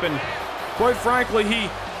matchup, and quite frankly, he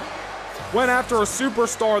went after a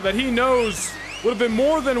superstar that he knows would have been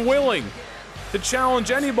more than willing to challenge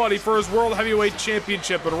anybody for his World Heavyweight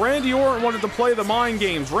Championship. But Randy Orton wanted to play the mind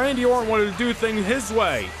games. Randy Orton wanted to do things his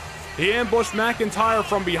way. He ambushed McIntyre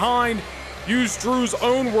from behind, used Drew's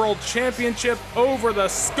own World Championship over the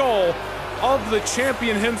skull of the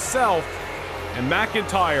champion himself, and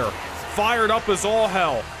McIntyre fired up as all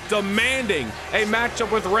hell, demanding a matchup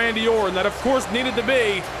with Randy Orton that of course needed to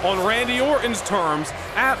be on Randy Orton's terms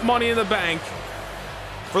at Money in the Bank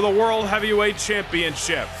for the World Heavyweight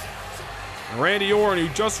Championship. And Randy Orton,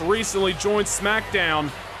 who just recently joined SmackDown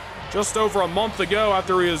just over a month ago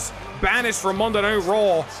after he was banished from Monday Night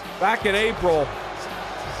Raw back in April,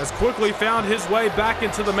 has quickly found his way back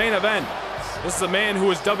into the main event. This is a man who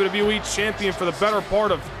was WWE champion for the better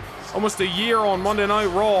part of almost a year on Monday Night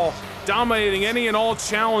Raw, dominating any and all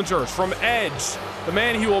challengers, from Edge, the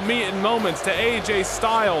man he will meet in moments, to AJ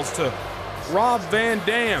Styles, to Rob Van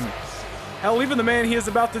Dam. Hell, even the man he is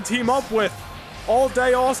about to team up with, All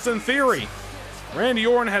Day Austin Theory. Randy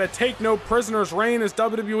Orton had a take no prisoners reign as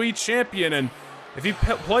WWE champion, and if he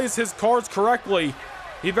plays his cards correctly,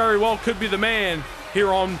 he very well could be the man here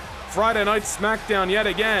on Friday Night SmackDown yet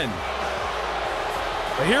again.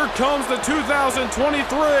 But here comes the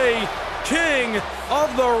 2023 King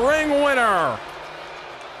of the Ring winner.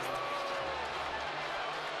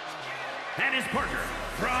 And his partner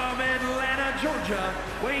from Atlanta, Georgia,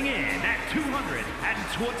 weighing in at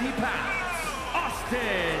 220 pounds,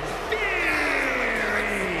 Austin Theory.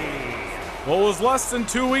 Well, it was less than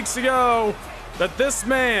 2 weeks ago that this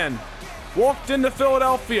man walked into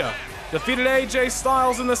Philadelphia, defeated AJ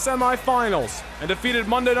Styles in the semifinals, and defeated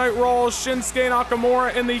Monday Night Raw's Shinsuke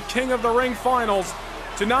Nakamura in the King of the Ring finals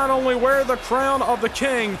to not only wear the crown of the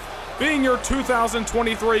King, being your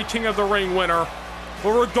 2023 King of the Ring winner,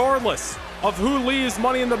 but regardless of who leaves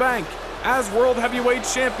Money in the Bank as World Heavyweight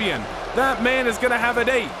Champion, that man is going to have a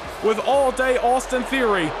date with All Day Austin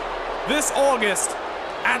Theory this August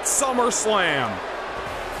at SummerSlam.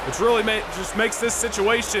 Which really just makes this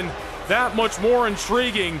situation that much more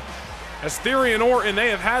intriguing, as Theory and Orton, they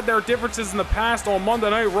have had their differences in the past on Monday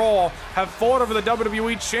Night Raw, have fought over the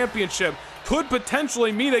WWE Championship, could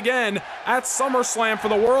potentially meet again at SummerSlam for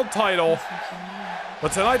the world title.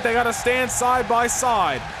 But tonight they got to stand side by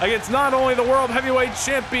side against not only the World Heavyweight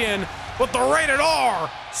Champion, but the Rated R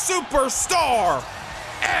Superstar,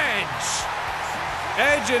 Edge.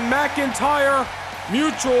 Edge and McIntyre,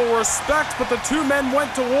 mutual respect, but the two men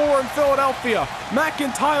went to war in Philadelphia.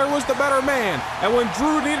 McIntyre was the better man, and when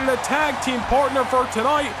Drew needed a tag team partner for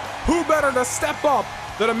tonight, who better to step up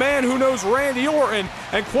than a man who knows Randy Orton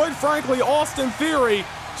and, quite frankly, Austin Theory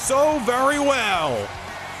so very well.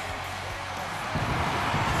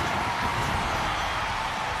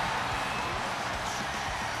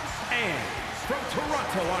 And from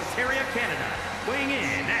Toronto, Ontario, Canada, weighing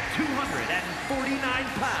in at 249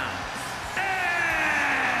 pounds,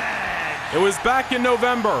 it was back in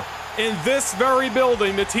November, in this very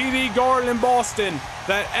building, the TD Garden in Boston,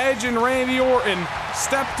 that Edge and Randy Orton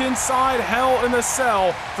stepped inside Hell in a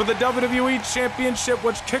Cell for the WWE Championship,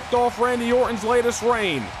 which kicked off Randy Orton's latest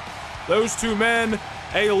reign. Those two men,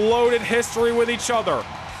 a loaded history with each other.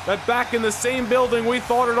 That back in the same building we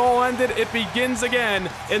thought it all ended, it begins again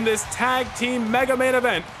in this tag team mega main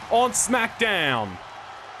event on SmackDown.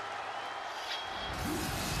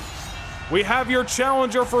 We have your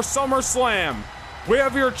challenger for SummerSlam. We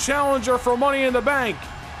have your challenger for Money in the Bank.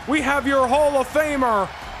 We have your Hall of Famer.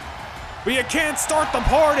 But you can't start the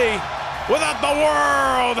party without the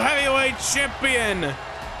World Heavyweight Champion.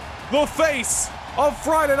 The face of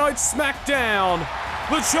Friday Night SmackDown.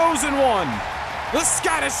 The Chosen One. The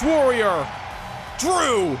Scottish Warrior.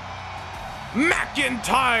 Drew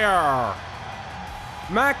McIntyre.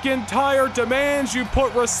 McIntyre demands you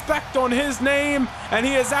put respect on his name, and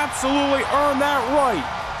he has absolutely earned that right.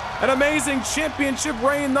 An amazing championship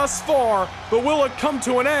reign thus far, but will it come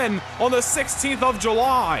to an end on the 16th of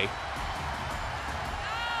July?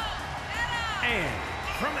 And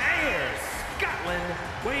from Ayr, Scotland,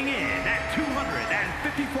 weighing in at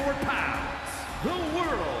 254 pounds, the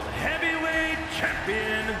World Heavyweight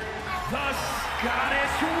Champion, the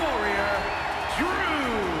Scottish Warrior, Drew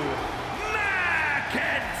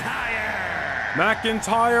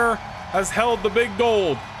McIntyre has held the big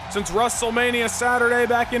gold since WrestleMania Saturday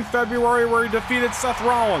back in February, where he defeated Seth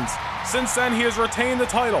Rollins. Since then, he has retained the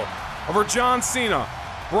title over John Cena,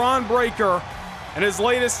 Braun Breaker, and his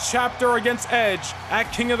latest chapter against Edge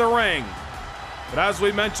at King of the Ring. But as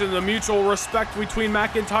we mentioned, the mutual respect between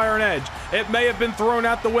McIntyre and Edge, it may have been thrown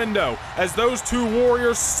out the window, as those two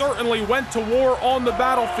warriors certainly went to war on the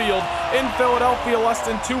battlefield in Philadelphia less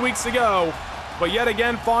than 2 weeks ago, but yet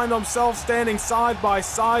again find themselves standing side by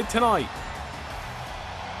side tonight.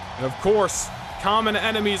 And of course, common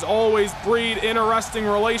enemies always breed interesting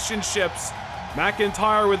relationships.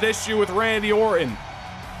 McIntyre with issue with Randy Orton.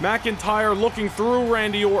 McIntyre looking through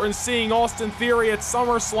Randy Orton, seeing Austin Theory at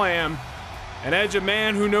SummerSlam. And Edge, a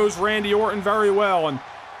man who knows Randy Orton very well, and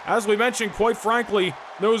as we mentioned, quite frankly,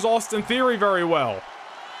 knows Austin Theory very well.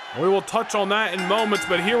 We will touch on that in moments,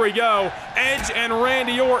 but here we go. Edge and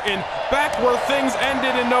Randy Orton, back where things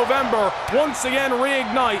ended in November, once again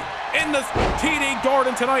reignite in the TD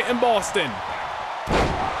Garden tonight in Boston.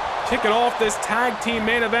 Kicking off this tag team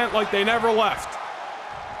main event like they never left.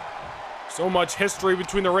 So much history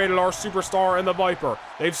between the Rated R Superstar and the Viper.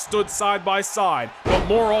 They've stood side by side, but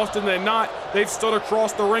more often than not, they've stood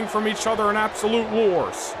across the ring from each other in absolute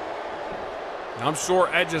wars. And I'm sure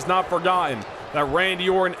Edge has not forgotten that Randy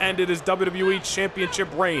Orton ended his WWE Championship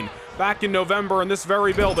reign back in November in this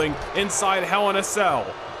very building inside Hell in a Cell.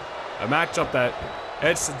 A matchup that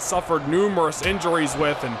Edge had suffered numerous injuries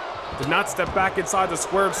with and did not step back inside the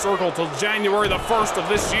squared circle till January the 1st of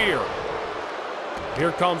this year.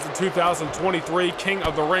 Here comes the 2023 King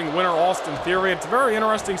of the Ring winner, Austin Theory. It's a very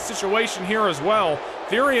interesting situation here as well.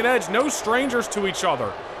 Theory and Edge, no strangers to each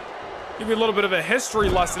other. Give you a little bit of a history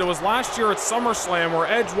lesson. It was last year at SummerSlam where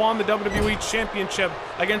Edge won the WWE Championship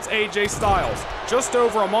against AJ Styles. Just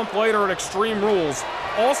over a month later at Extreme Rules,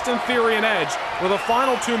 Austin Theory and Edge were the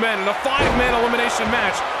final two men in a 5-man elimination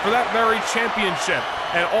match for that very championship.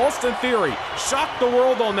 And Austin Theory shocked the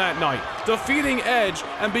world on that night, defeating Edge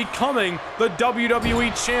and becoming the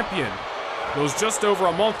WWE Champion. It was just over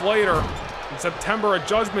a month later, in September at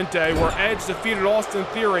Judgment Day, where Edge defeated Austin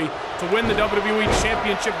Theory to win the WWE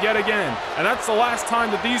Championship yet again. And that's the last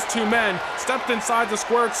time that these two men stepped inside the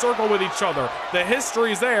squared circle with each other. The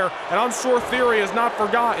history's there, and I'm sure Theory has not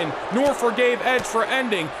forgotten, nor forgave Edge for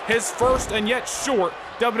ending his first and yet short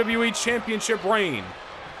WWE Championship reign.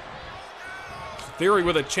 Theory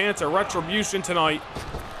with a chance at retribution tonight.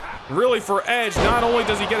 Really for Edge, not only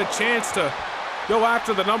does he get a chance to go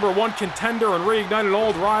after the #1 contender and reignite an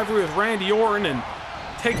old rivalry with Randy Orton and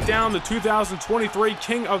take down the 2023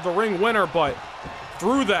 King of the Ring winner, but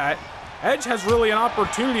through that, Edge has really an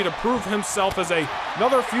opportunity to prove himself as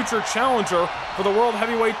another future challenger for the World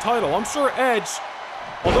Heavyweight title. I'm sure Edge,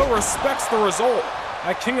 although respects the result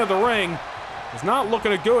at King of the Ring, is not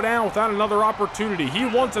looking to go down without another opportunity. He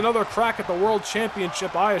wants another crack at the World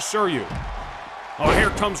Championship, I assure you. Oh, here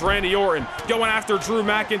comes Randy Orton, going after Drew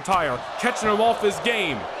McIntyre, catching him off his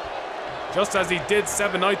game. Just as he did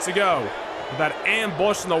 7 nights ago, with that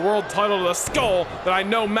ambush in the world title to the skull that I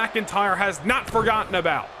know McIntyre has not forgotten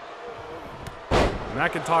about.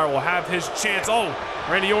 McIntyre will have his chance. Oh,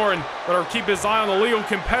 Randy Orton better keep his eye on the legal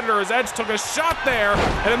competitor as Edge took a shot there,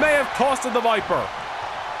 and it may have costed the Viper.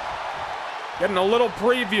 Getting a little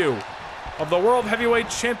preview of the World Heavyweight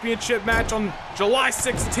Championship match on July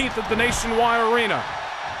 16th at the Nationwide Arena.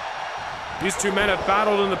 These two men have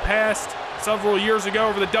battled in the past several years ago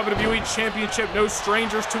over the WWE Championship, no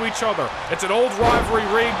strangers to each other. It's an old rivalry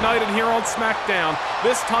reignited here on SmackDown,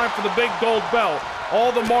 this time for the big gold belt.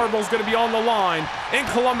 All the marbles going to be on the line in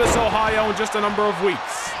Columbus, Ohio in just a number of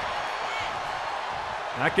weeks.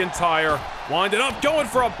 McIntyre winded up, going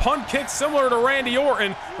for a punt kick similar to Randy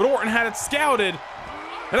Orton, but Orton had it scouted,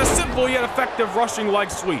 and a simple yet effective rushing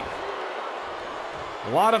leg sweep. A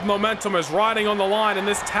lot of momentum is riding on the line in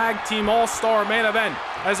this tag team all-star main event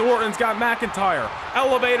as Orton's got McIntyre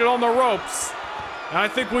elevated on the ropes. And I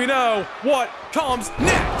think we know what comes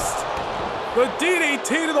next. The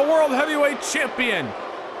DDT to the World Heavyweight Champion.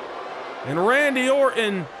 And Randy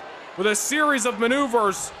Orton with a series of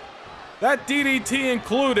maneuvers, that DDT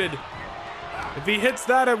included. If he hits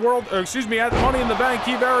that at at Money in the Bank,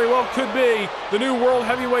 he very well could be the new World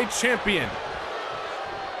Heavyweight Champion.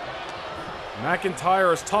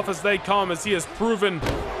 McIntyre as tough as they come, as he has proven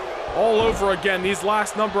all over again these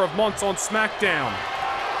last number of months on SmackDown.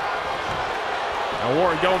 Now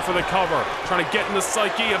Orton going for the cover, trying to get in the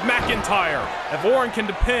psyche of McIntyre. If Orton can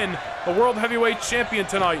pin the World Heavyweight Champion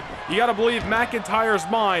tonight, you gotta believe McIntyre's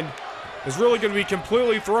mind is really gonna be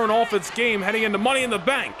completely thrown off its game heading into Money in the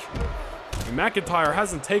Bank. And McIntyre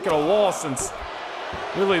hasn't taken a loss since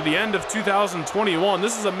really the end of 2021.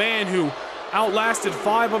 This is a man who outlasted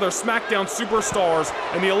 5 other SmackDown superstars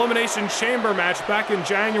in the Elimination Chamber match back in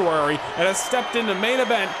January and has stepped into main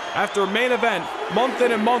event after main event, month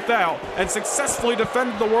in and month out, and successfully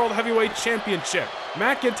defended the World Heavyweight Championship.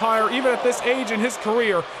 McIntyre, even at this age in his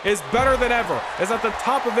career, is better than ever, is at the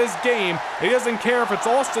top of his game. He doesn't care if it's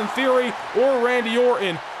Austin Theory or Randy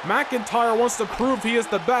Orton. McIntyre wants to prove he is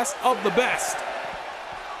the best of the best.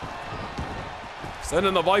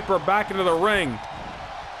 Sending the Viper back into the ring.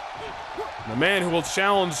 The man who will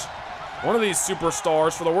challenge one of these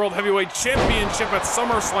superstars for the World Heavyweight Championship at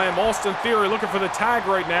SummerSlam, Austin Theory, looking for the tag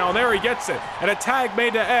right now, and there he gets it. And a tag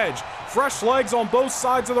made to Edge. Fresh legs on both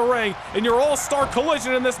sides of the ring in your all-star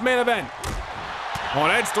collision in this main event. On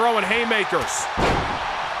Edge throwing haymakers.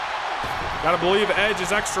 Gotta believe Edge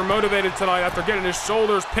is extra motivated tonight after getting his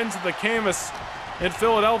shoulders pinned to the canvas in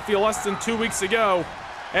Philadelphia less than 2 weeks ago.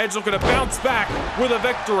 Edge looking to bounce back with a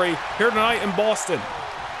victory here tonight in Boston.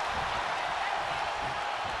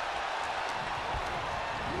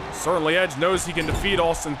 Certainly Edge knows he can defeat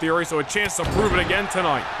Austin Theory, so a chance to prove it again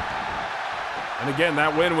tonight. And again,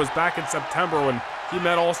 that win was back in September when he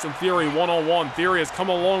met Austin Theory one-on-one. Theory has come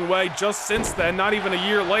a long way just since then, not even a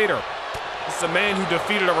year later. This is a man who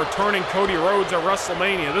defeated a returning Cody Rhodes at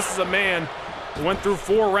WrestleMania. This is a man who went through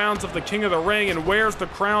 4 rounds of the King of the Ring and wears the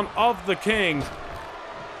crown of the King.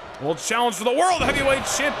 Will challenge for the World Heavyweight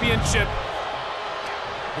Championship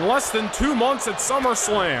in less than 2 months at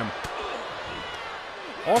SummerSlam.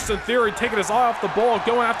 Austin Theory taking his eye off the ball,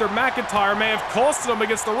 going after McIntyre, may have costed him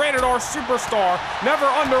against the Rated R superstar. Never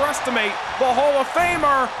underestimate the Hall of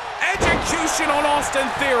Famer. Execution on Austin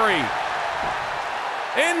Theory.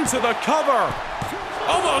 Into the cover.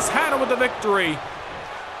 Almost had him with the victory.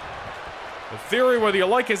 The Theory, whether you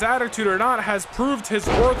like his attitude or not, has proved his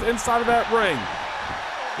worth inside of that ring.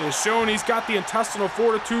 He has shown he's got the intestinal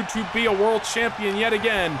fortitude to be a world champion yet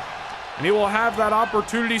again. And he will have that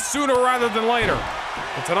opportunity sooner rather than later.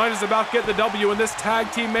 And tonight is about getting the W in this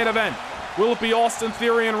tag team main event. Will it be Austin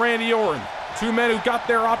Theory and Randy Orton, 2 men who got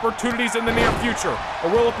their opportunities in the near future? Or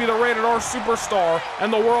will it be the Rated R superstar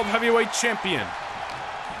and the World Heavyweight Champion?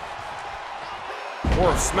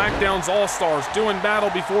 Or SmackDown's All-Stars doing battle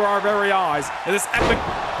before our very eyes in this epic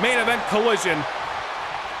main event collision.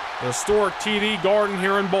 The historic TD Garden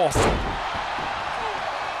here in Boston.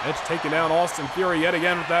 Edge taking down Austin Theory yet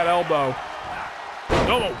again with that elbow.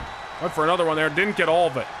 Oh, went for another one there, didn't get all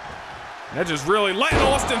of it. Edge is really letting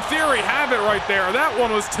Austin Theory have it right there. That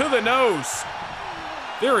one was to the nose.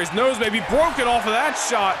 Theory's nose may be broken off of that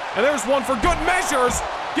shot, and there's one for good measures,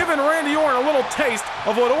 giving Randy Orton a little taste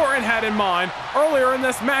of what Orton had in mind earlier in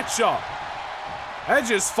this matchup. Edge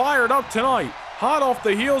is fired up tonight, hot off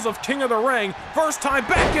the heels of King of the Ring. First time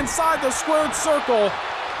back inside the squared circle,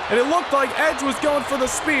 and it looked like Edge was going for the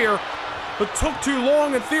spear, but took too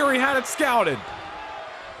long and Theory had it scouted.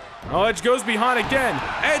 Now Edge goes behind again.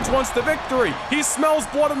 Edge wants the victory. He smells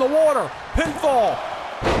blood in the water. Pinfall.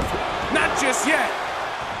 Not just yet.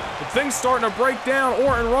 But things starting to break down.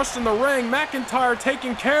 Orton rushed in the ring. McIntyre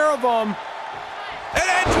taking care of him. And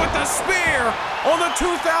Edge with the spear on the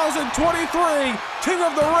 2023 King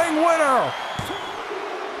of the Ring winner.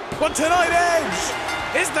 But tonight Edge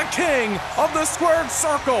is the king of the squared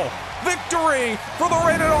circle. Victory for the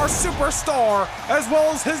Rated R superstar, as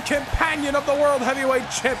well as his companion of the World Heavyweight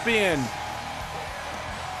Champion.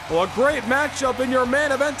 Well, a great matchup in your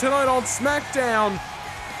main event tonight on SmackDown.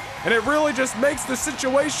 And it really just makes the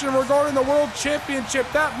situation regarding the World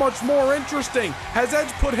Championship that much more interesting. Has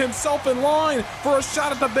Edge put himself in line for a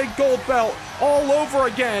shot at the big gold belt all over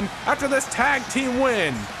again after this tag team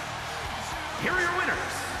win? Here are your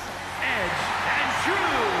winners, Edge and Drew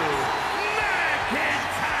McIntyre.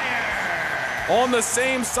 On the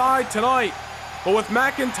same side tonight, but with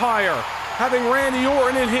McIntyre having Randy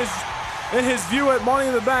Orton in his view at Money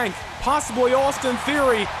in the Bank, possibly Austin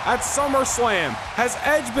Theory at SummerSlam. Has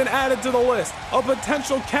Edge been added to the list of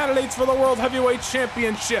potential candidates for the World Heavyweight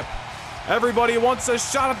Championship? Everybody wants a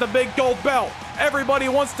shot at the big gold belt. Everybody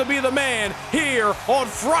wants to be the man here on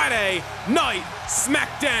Friday Night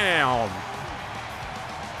SmackDown.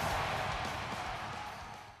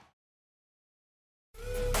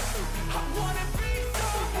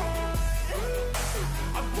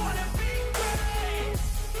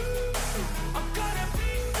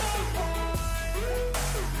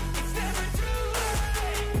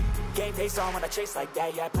 Game face on when I chase like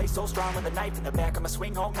that. Yeah, I play so strong with a knife in the back. I'ma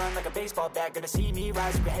swing home run like a baseball bat. Gonna see me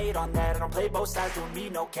rise if you hate on that. I don't play both sides, doing me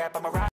no cap. I'm a